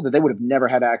talent pool that they would have never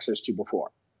had access to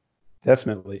before.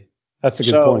 Definitely. That's a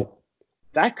good point.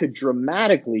 That could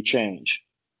dramatically change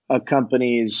a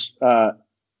company's,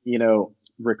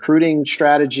 recruiting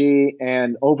strategy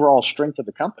and overall strength of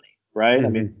the company, right? Mm-hmm. I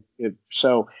mean,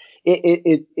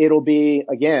 it'll be,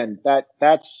 again,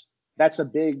 that's a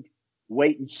big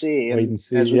wait and see. And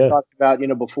as we talked about,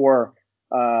 before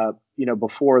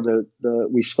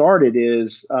we started,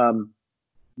 is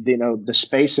the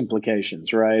space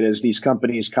implications, right? As these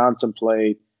companies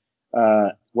contemplate,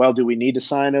 do we need to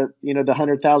sign the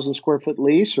 100,000 square foot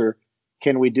lease, or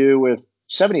can we do with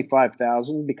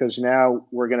 75,000, because now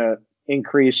we're going to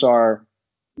increase our,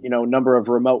 number of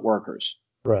remote workers.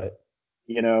 Right.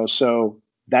 So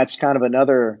that's kind of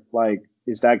another, like,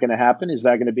 is that going to happen? Is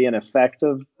that going to be an effect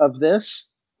of this?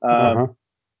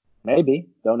 Maybe.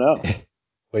 Don't know.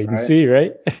 Wait and see,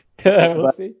 right?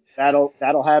 We'll see.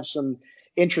 That'll have some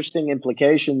interesting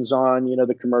implications on,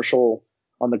 the commercial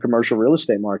real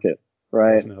estate market,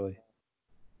 right? Definitely.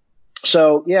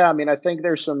 So yeah, I mean, I think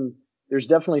there's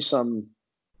definitely some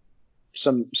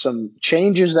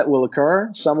changes that will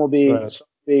occur. Some will be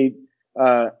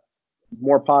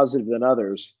more positive than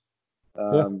others.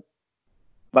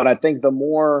 But I think the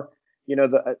more,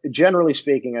 generally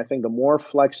speaking, I think the more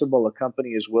flexible a company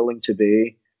is willing to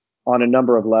be on a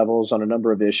number of levels, on a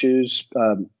number of issues,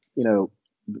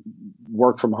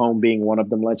 work from home being one of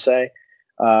them, let's say,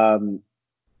 I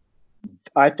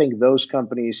think those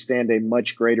companies stand a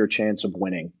much greater chance of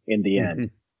winning in the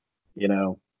end,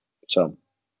 so.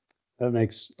 That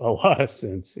makes a lot of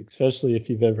sense, especially if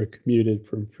you've ever commuted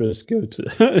from Frisco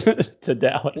to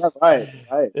Dallas. Yeah, right.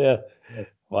 Yeah.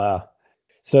 Wow.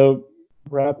 So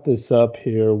wrap this up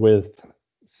here with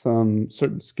some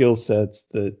certain skill sets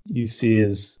that you see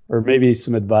as, or maybe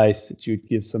some advice that you'd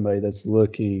give somebody that's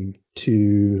looking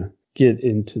to get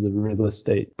into the real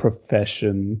estate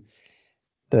profession,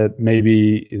 that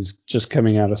maybe is just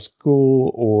coming out of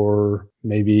school or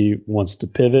maybe wants to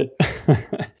pivot.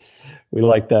 We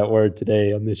like that word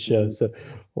today on this show. So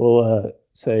we'll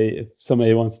say if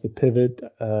somebody wants to pivot,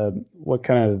 what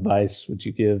kind of advice would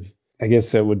you give? I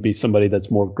guess that would be somebody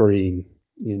that's more green,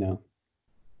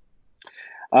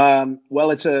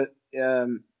 Well, it's a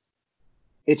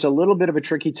little bit of a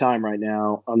tricky time right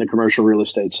now on the commercial real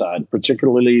estate side,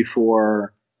 particularly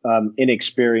for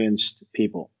inexperienced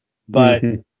people. But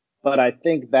I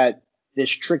think that this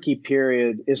tricky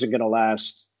period isn't going to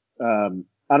last. I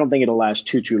don't think it'll last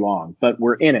too long. But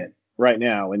we're in it right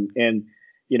now, and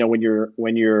when you're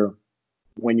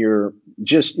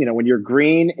just when you're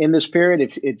green in this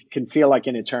period, it can feel like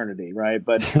an eternity, right?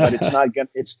 But it's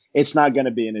not going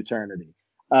to be an eternity.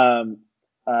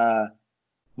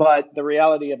 But the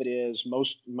reality of it is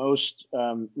most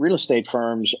real estate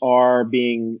firms are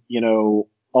being,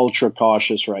 ultra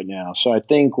cautious right now. So I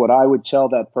think what I would tell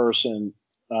that person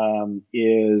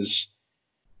is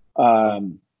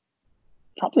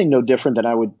probably no different than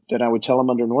I would tell them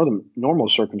under normal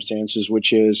circumstances,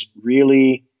 which is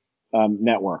really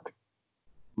network.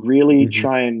 Really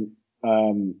try and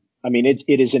I mean, it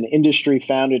is an industry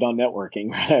founded on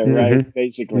networking, right?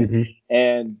 Basically,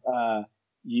 and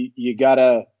you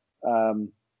gotta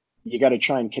you got to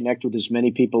try and connect with as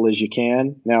many people as you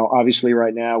can. Now, obviously,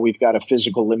 right now we've got a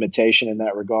physical limitation in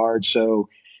that regard. So,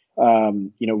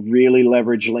 really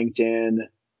leverage LinkedIn.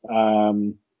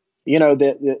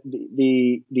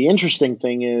 The interesting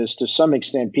thing is, to some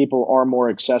extent, people are more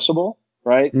accessible,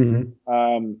 right?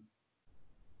 Mm-hmm.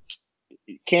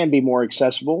 Can be more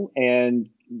accessible and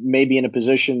maybe in a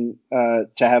position to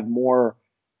have more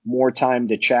time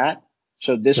to chat.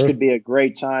 So this could be a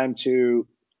great time to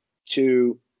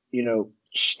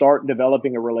start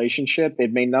developing a relationship.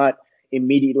 It may not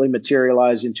immediately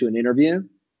materialize into an interview,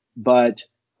 but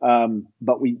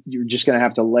you're just going to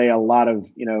have to lay a lot of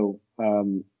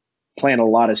plant a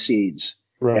lot of seeds.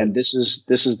 Right. And this is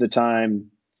the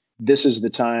time. This is the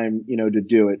time, to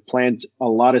do it. Plant a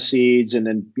lot of seeds, and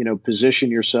then, position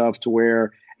yourself to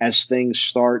where, as things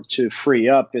start to free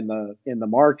up in the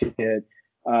market,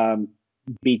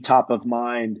 be top of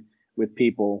mind with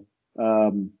people.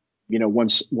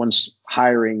 Once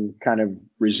hiring kind of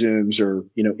resumes, or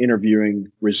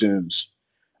interviewing resumes.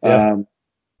 Yeah.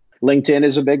 LinkedIn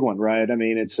is a big one, right? I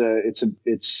mean, it's a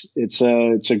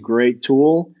great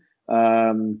tool.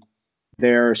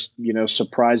 There,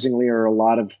 surprisingly, are a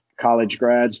lot of college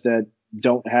grads that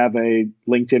don't have a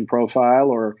LinkedIn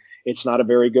profile, or it's not a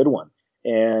very good one.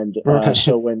 And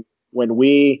so when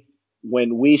we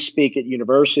speak at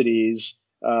universities,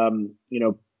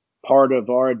 part of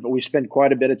we spend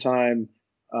quite a bit of time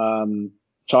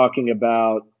talking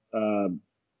about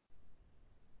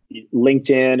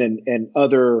LinkedIn and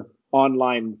other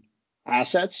online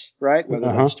assets, right? Whether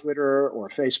that's Twitter or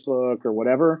Facebook or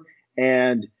whatever,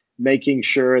 and making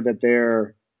sure that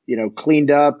they're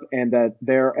cleaned up and that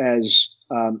they're as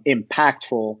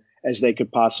impactful as they could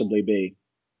possibly be.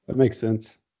 That makes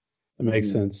sense.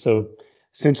 So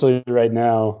essentially, right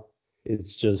now,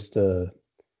 it's just a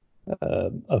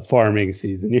farming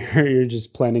season. You're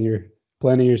just planting your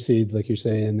seeds, like you're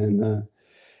saying,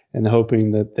 and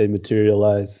hoping that they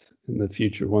materialize in the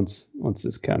future once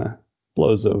this kind of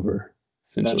blows over.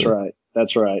 That's right.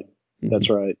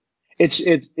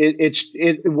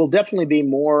 It will definitely be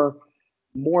more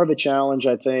of a challenge,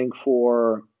 I think,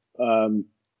 for the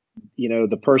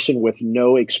person with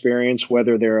no experience,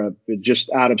 whether they're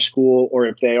just out of school or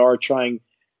if they are trying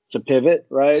to pivot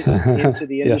right into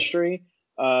the industry.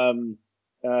 They're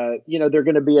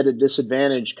going to be at a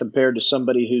disadvantage compared to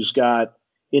somebody who's got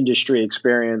industry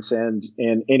experience and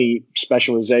any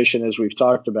specialization, as we've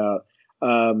talked about.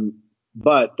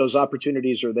 But those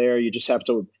opportunities are there. You just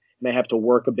may have to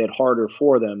work a bit harder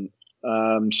for them.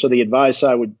 So the advice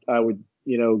I would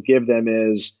give them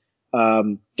is,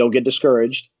 don't get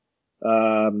discouraged.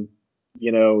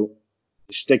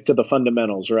 Stick to the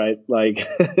fundamentals, right? Like,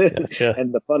 gotcha.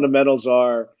 And the fundamentals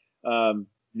are,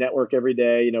 network every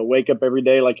day, wake up every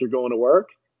day like you're going to work,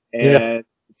 and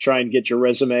try and get your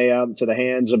resume out into the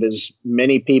hands of as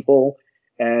many people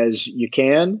as you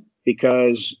can,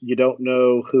 because you don't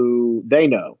know who they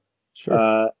know.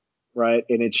 Sure. Right.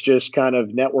 And it's just kind of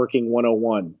networking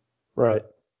 101. Right.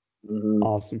 Mm-hmm.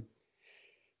 Awesome.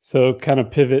 So kind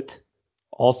of pivot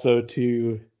also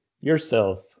to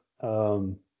yourself.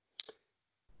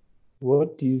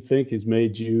 What do you think has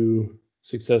made you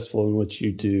successful in what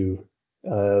you do?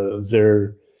 Is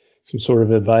there some sort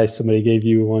of advice somebody gave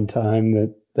you one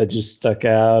time that just stuck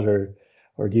out, or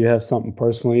do you have something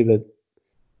personally that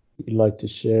you'd like to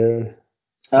share?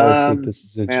 I always think this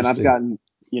is interesting. Man,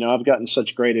 I've gotten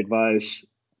such great advice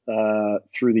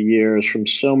through the years from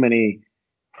so many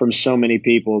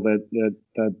people that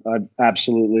I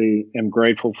absolutely am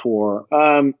grateful for.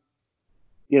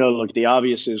 Look, the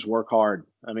obvious is work hard.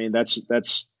 I mean, that's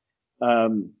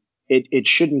it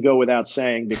shouldn't go without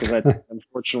saying, because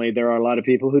unfortunately there are a lot of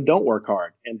people who don't work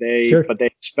hard, and they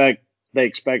expect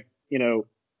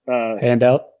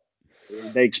handout.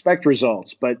 They expect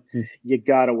results, but you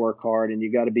got to work hard, and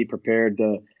you got to be prepared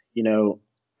to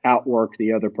outwork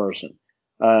the other person.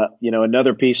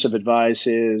 Another piece of advice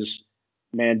is,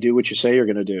 man, do what you say you're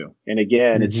going to do. And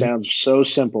again, it sounds so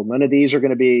simple. None of these are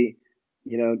going to be,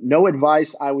 no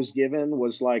advice I was given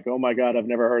was like, oh my God, I've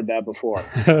never heard that before.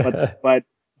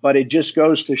 But it just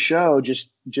goes to show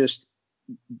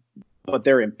but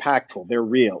they're impactful. They're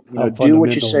real. Do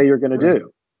what you say you're going to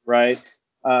do. Right.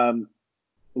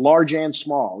 Large and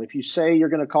small. If you say you're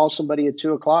going to call somebody at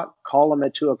 2:00, call them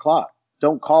at 2:00.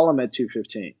 Don't call them at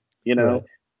 2:15.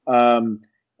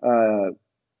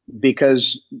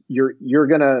 Because you're either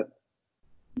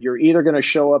gonna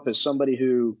show up as somebody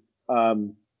who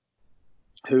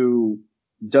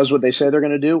does what they say they're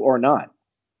going to do, or not.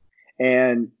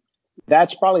 And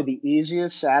that's probably the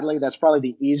easiest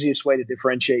way to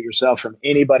differentiate yourself from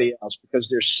anybody else, because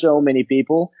there's so many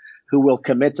people who will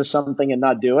commit to something and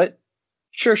not do it.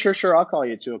 Sure, I'll call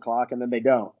you at 2:00, and then they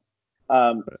don't.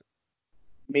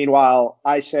 Meanwhile,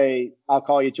 I say I'll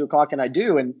call you at 2:00, and I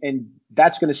do, and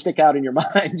that's going to stick out in your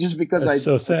mind just because That's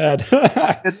so sad.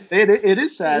 it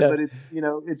is sad, Yeah. but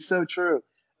it's so true.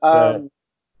 Right.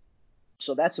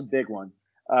 So that's a big one.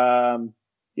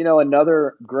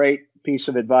 Another great piece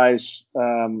of advice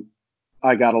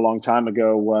I got a long time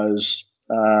ago was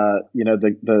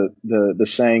the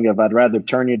saying of I'd rather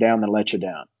turn you down than let you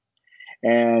down,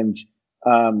 and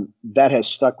that has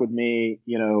stuck with me,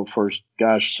 for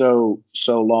so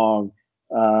long.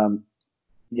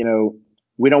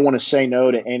 We don't want to say no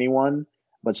to anyone,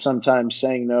 but sometimes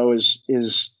saying no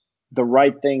is the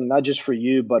right thing, not just for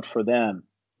you, but for them.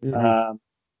 Mm-hmm.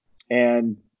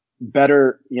 And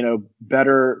better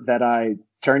that I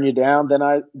turn you down than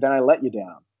I let you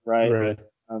down. Right. Right.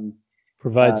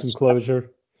 Provide some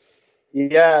closure.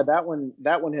 Yeah, that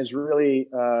one has really,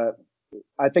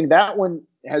 I think that one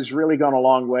has really gone a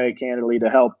long way, candidly, to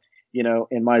help,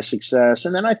 in my success.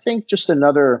 And then I think just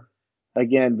another,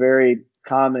 again, very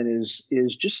common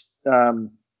is just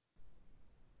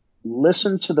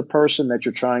listen to the person that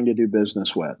you're trying to do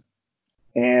business with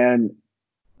and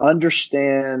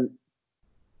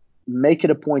make it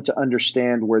a point to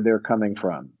understand where they're coming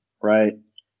from, right?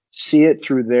 See it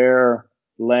through their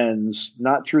lens,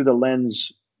 not through the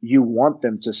lens you want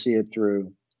them to see it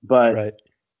through, but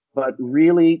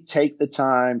really take the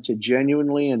time to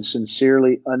genuinely and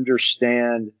sincerely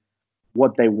understand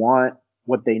what they want,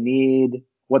 what they need,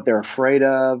 what they're afraid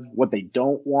of, what they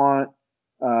don't want.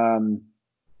 And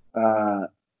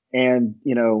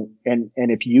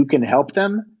if you can help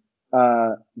them,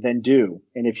 then do.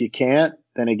 And if you can't,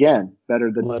 then again, better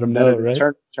to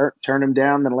turn them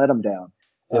down than let them down.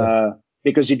 Yeah.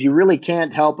 Because if you really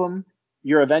can't help them,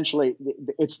 you're eventually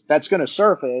that's going to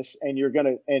surface, and you're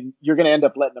going to end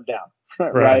up letting them down,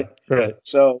 right? Right.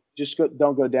 So just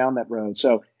don't go down that road.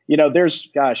 So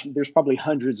there's probably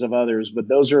hundreds of others, but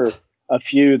those are a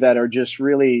few that are just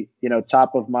really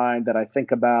top of mind that I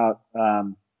think about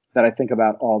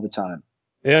all the time.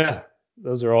 Yeah,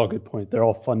 those are all good points. They're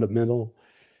all fundamental.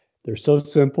 They're so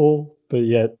simple, but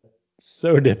yet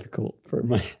so difficult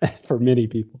for many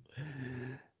people.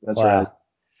 That's right.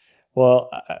 Well,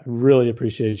 I really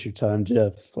appreciate your time,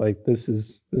 Jeff. Like this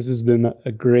has been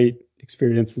a great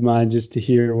experience of mine just to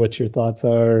hear what your thoughts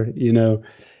are.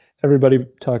 Everybody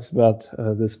talks about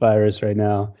this virus right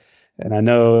now, and I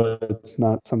know it's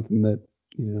not something that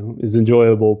is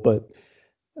enjoyable, but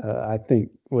I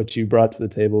think what you brought to the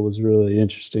table was really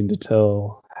interesting to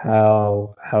tell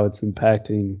how it's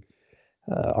impacting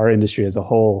our industry as a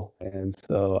whole. And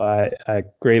so I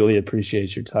greatly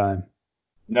appreciate your time.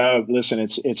 No, listen,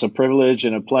 it's a privilege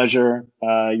and a pleasure.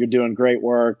 You're doing great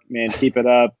work, man. Keep it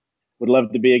up. Would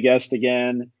love to be a guest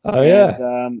again. Oh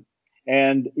yeah.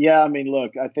 And yeah, I mean,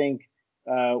 look, I think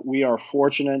we are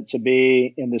fortunate to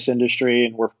be in this industry,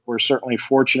 and we're certainly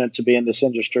fortunate to be in this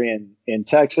industry in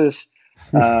Texas.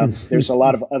 There's a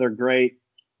lot of other great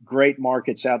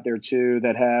markets out there too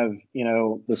that have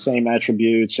the same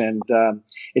attributes, and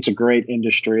it's a great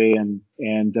industry, and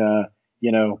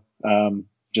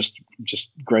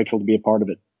just grateful to be a part of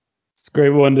it. It's a great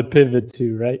one to pivot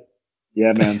to, right?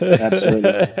 Yeah, man, absolutely.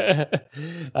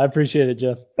 I appreciate it,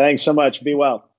 Jeff. Thanks so much. Be well.